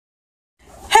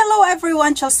Hello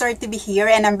everyone, Chels to be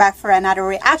here and I'm back for another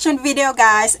reaction video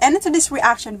guys. And into this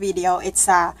reaction video,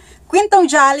 it's a Kwentong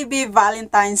Jollibee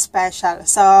Valentine special.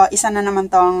 So, isa na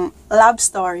naman tong love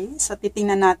story. So,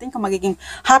 titingnan natin kung magiging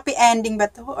happy ending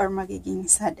ba to or magiging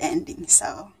sad ending.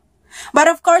 So, but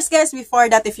of course guys,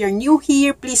 before that, if you're new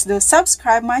here, please do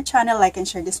subscribe my channel, like and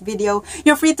share this video.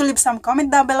 You're free to leave some comment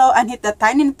down below and hit the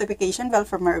tiny notification bell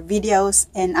for more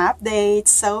videos and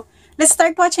updates. So, let's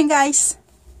start watching guys.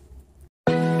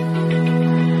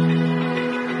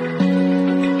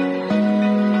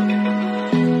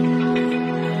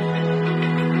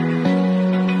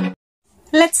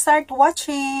 Let's start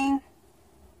watching.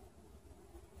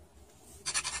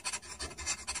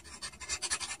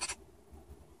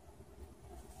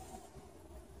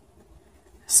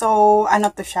 So,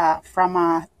 ano to siya? From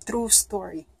a true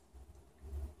story.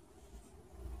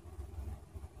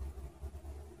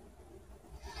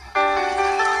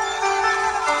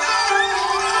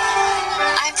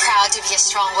 I'm proud to be a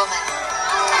strong woman.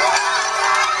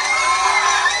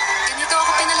 Ganito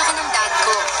ako pinalaki ng dad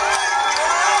ko.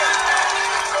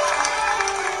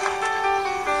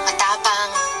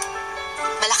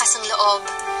 Malakas ang loob.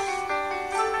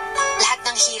 Lahat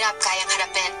ng hirap kayang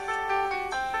harapin.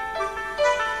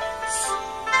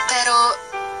 Pero,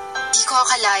 di ko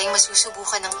akalaing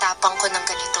masusubukan ng tapang ko ng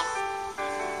ganito.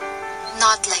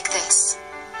 Not like this.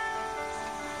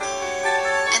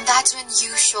 And that's when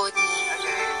you showed me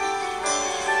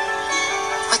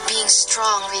what being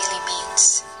strong really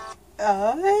means.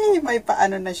 Ay, may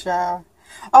paano na siya.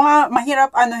 O nga,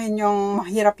 mahirap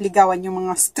mahirap ligawan yung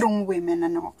mga strong women,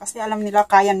 ano. Kasi alam nila,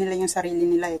 kaya nila yung sarili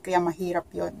nila eh. Kaya mahirap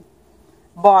yon.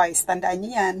 Boys, tandaan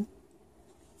niyo yan.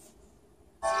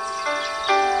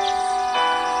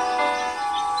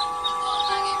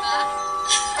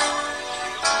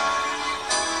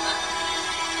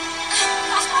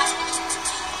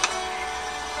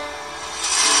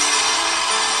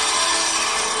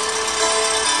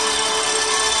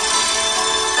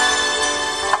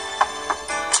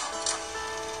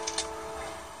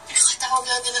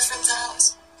 Nila from the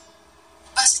house.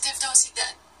 Positive daw si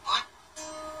Dad. What?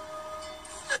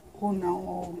 Oh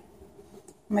no.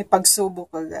 May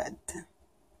pagsubok agad.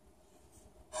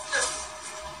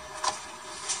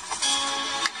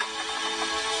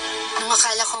 Nung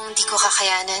akala kong hindi ko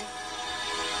kakayanan,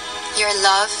 your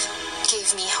love gave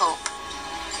me hope.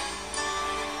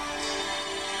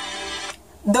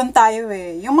 Doon tayo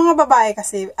eh. Yung mga babae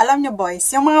kasi, alam nyo boys,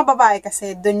 yung mga babae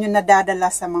kasi, doon yung nadadala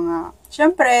sa mga,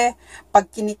 syempre, pag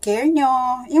kinikare nyo,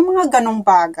 yung mga ganong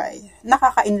bagay,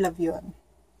 nakaka-inlove yun.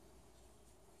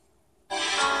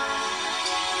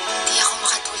 Hindi ako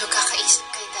makatulog kakaisip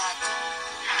kay Dad.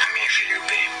 I'm here for you,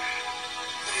 babe.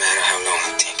 No matter how long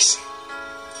it takes.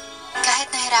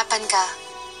 Kahit nahirapan ka,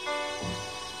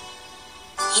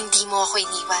 hindi mo ako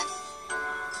iniwan.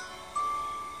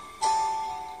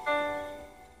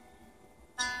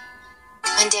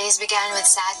 When days began with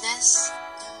sadness.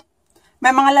 May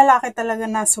mga lalaki talaga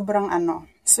na sobrang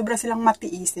sobra silang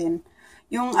matiisin.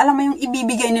 Yung, alam mo, yung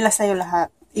ibibigay nila sa'yo lahat.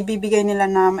 Ibibigay nila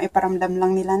na maiparamdam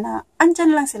lang nila na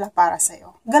andyan lang sila para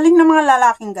sa'yo. Galing ng mga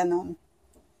lalaking ganon.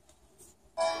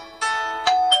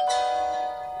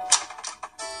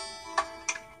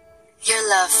 Your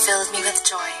love filled me with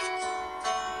joy.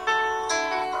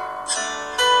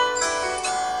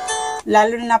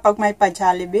 Lalo na pag may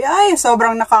pa-Jollibee. Ay,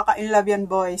 sobrang nakaka-inlove yan,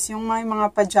 boys. Yung may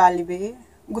mga pa-Jollibee,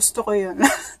 gusto ko yun.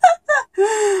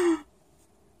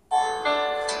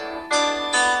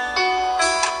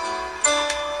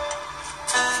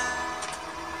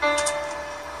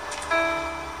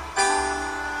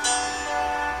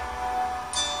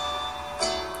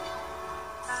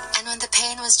 And when the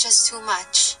pain was just too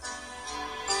much,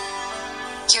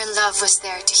 your love was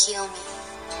there to heal me.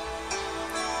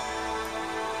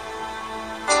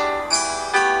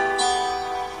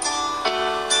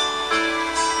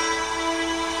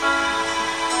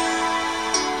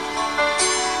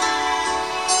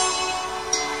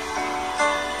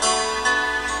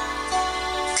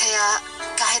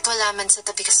 Wala man sa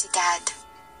tabi ko si Dad,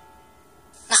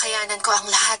 nakayanan ko ang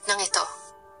lahat ng ito.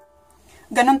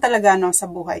 Ganon talaga sa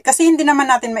buhay. Kasi hindi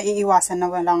naman natin maiiwasan na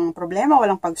walang problema,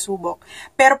 walang pagsubok.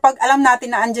 Pero pag alam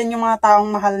natin na andyan yung mga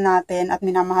taong mahal natin at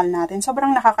minamahal natin,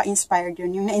 sobrang nakaka-inspired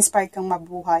yun. Yung na-inspired kang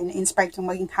mabuhay, na-inspired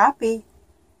kang maging happy.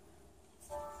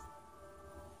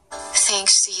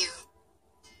 Thanks to you.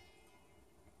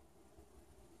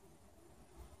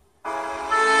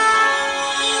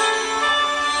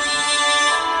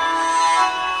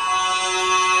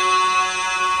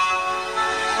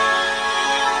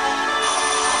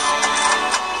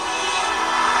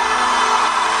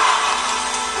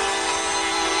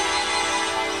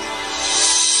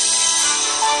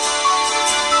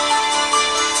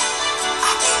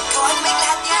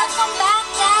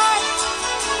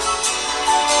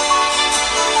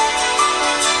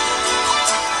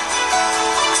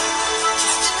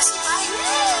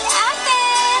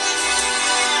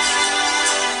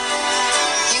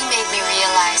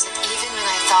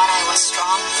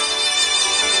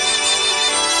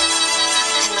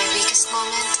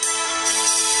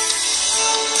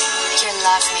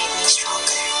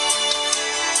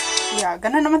 Yeah,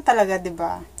 ganun naman talaga, 'di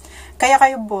ba? Kaya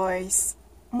kayo boys,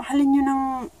 mahalin niyo ng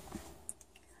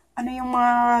ano yung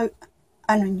mga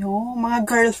ano nyo, mga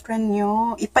girlfriend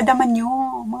nyo, ipadaman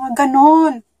nyo, mga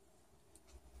ganon.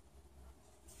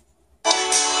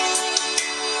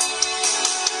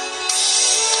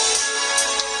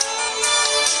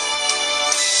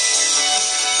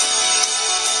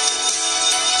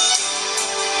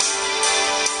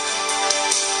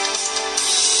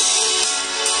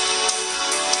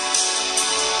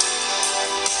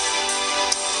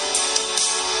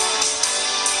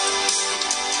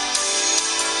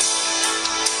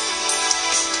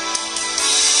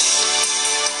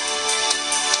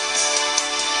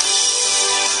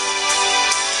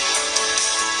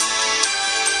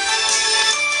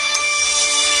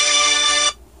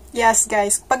 Yes,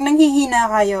 guys, pag nanghihina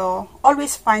kayo,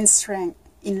 always find strength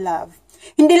in love.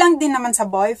 Hindi lang din naman sa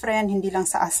boyfriend, hindi lang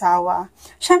sa asawa.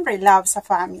 Syempre, love sa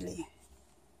family.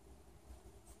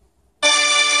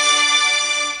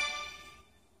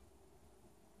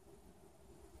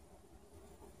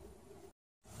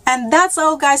 And that's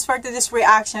all guys for today's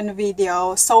reaction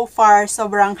video. So far,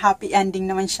 sobrang happy ending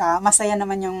naman siya. Masaya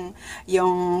naman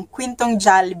yung Kwentong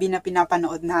Jollibee na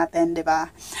pinapanood natin, 'di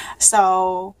ba?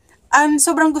 So,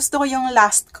 sobrang gusto ko yung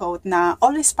last quote na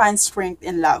always find strength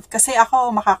in love. Kasi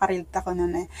ako, makaka-relate ako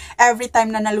nun eh. Every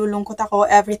time na nalulungkot ako,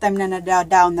 every time na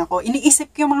nada-down ako,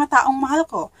 iniisip ko yung mga taong mahal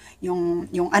ko.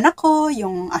 Yung anak ko,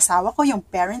 yung asawa ko, yung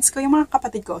parents ko, yung mga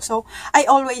kapatid ko. So, I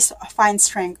always find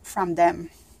strength from them.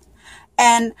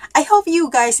 And I hope you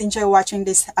guys enjoy watching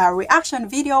this reaction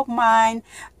video of mine.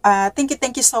 Thank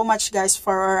you so much guys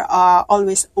for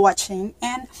always watching.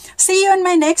 And see you in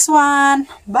my next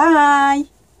one. Bye!